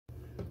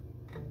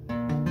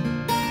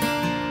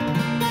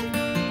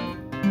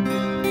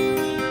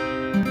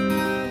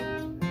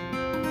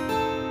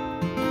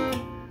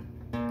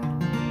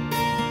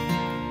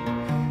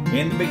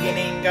In the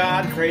beginning,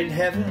 God created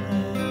heaven.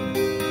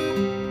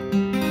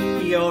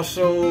 He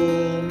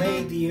also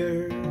made the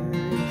earth.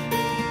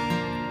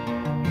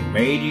 He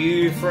made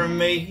you for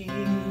me,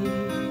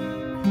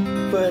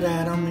 but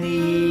Adam and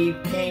Eve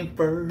came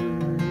first.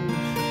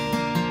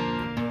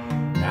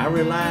 I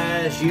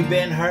realize you've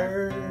been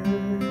hurt,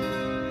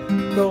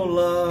 though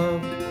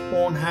love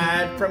won't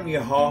hide from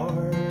your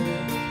heart.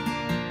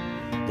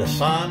 The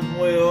sun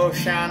will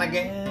shine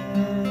again,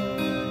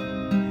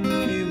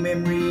 new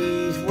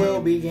memories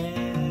will begin.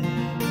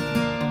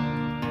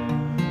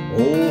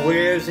 Oh,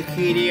 where's the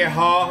key to your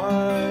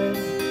heart?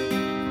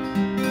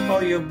 Oh,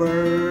 your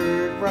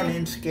bird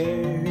running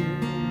scared.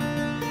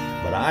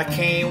 But I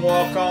can't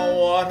walk on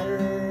water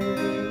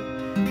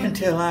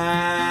until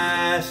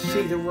I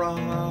see the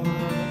rocks.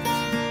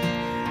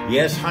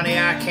 Yes, honey,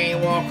 I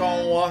can't walk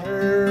on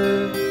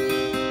water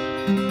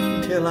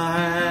until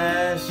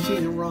I see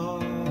the rocks.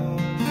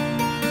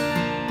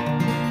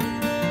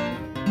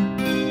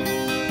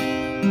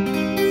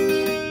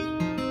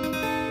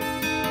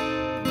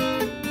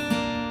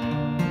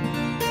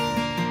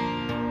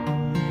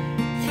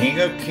 King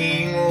of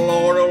kings,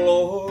 Lord of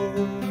lords,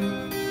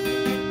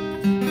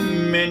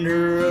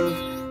 mender of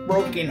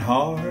broken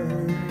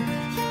hearts,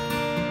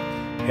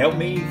 help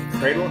me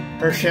cradle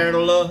her shared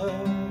love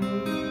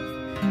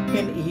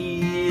and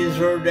ease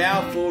her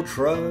doubtful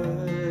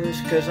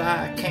trust. 'Cause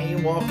I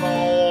can't walk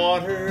on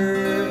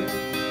water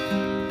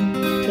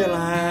till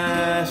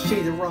I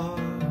see the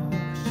rocks.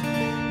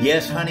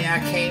 Yes, honey, I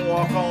can't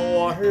walk on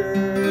water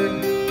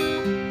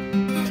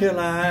till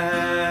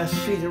I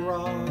see the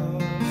rocks.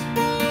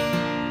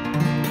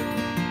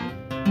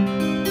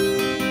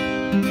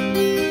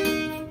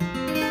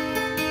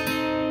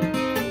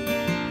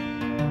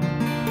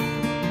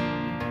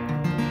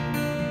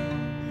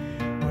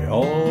 We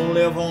all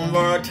live on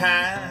borrowed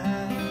time.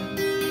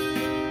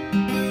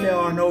 There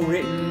are no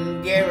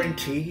written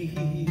guarantees.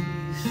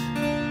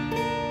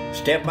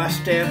 Step by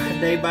step,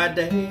 day by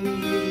day,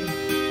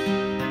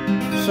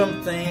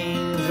 some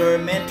things are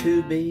meant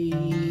to be.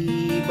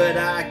 But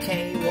I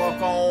can't walk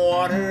on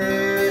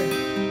water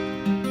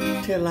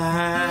till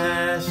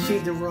I see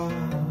the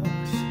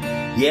rocks.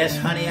 Yes,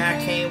 honey, I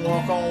can't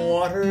walk on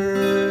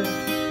water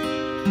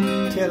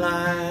till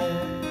I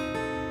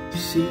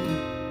see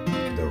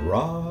the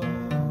rocks.